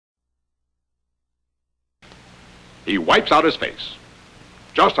he wipes out his face.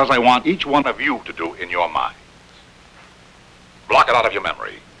 Just as I want each one of you to do in your minds. Block it out of your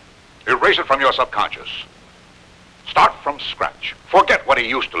memory. Erase it from your subconscious. Start from scratch. Forget what he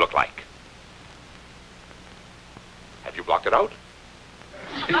used to look like. Have you blocked it out?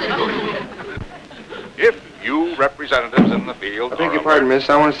 If you representatives in the field... I beg your pardon, miss.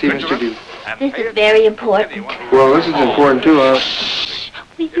 I want to see Mr. Duke. This is very important. Well, this is important, too.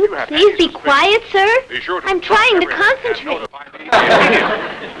 Will you please be quiet, sir? I'm trying to concentrate.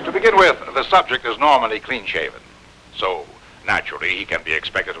 To begin with, the subject is normally clean-shaven. So, naturally, he can be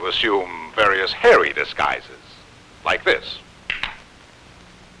expected to assume various hairy disguises. Like this.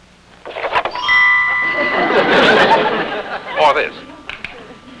 Or this.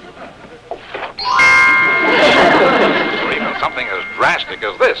 Or even something as drastic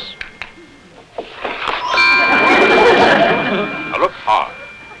as this. Now look hard.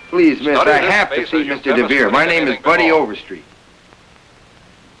 Please, miss, I have to see Mr. DeVere. My name is Buddy Overstreet.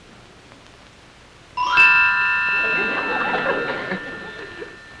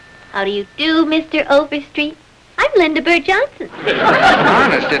 How do you do, Mr. Overstreet? I'm Linda Bird Johnson.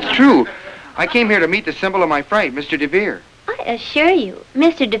 Honest, it's true. I came here to meet the symbol of my fright, Mr. DeVere. I assure you,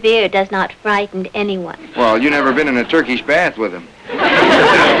 Mr. DeVere does not frighten anyone. Well, you never been in a Turkish bath with him.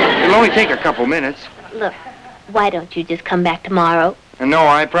 It'll only take a couple minutes. Look, why don't you just come back tomorrow? And no,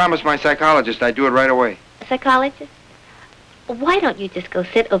 I promised my psychologist I'd do it right away. A psychologist? Why don't you just go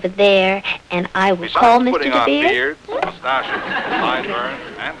sit over there, and I will call Mr. Putting on DeVere? beards, mustaches,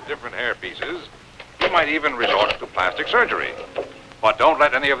 sideburns, and different hair pieces, you might even resort to plastic surgery. But don't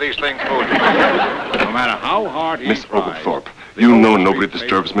let any of these things fool you. No matter how hard he Miss tries... Oglethorpe, you know nobody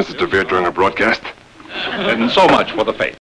disturbs Mrs. DeVere during a broadcast? And so much for the faith.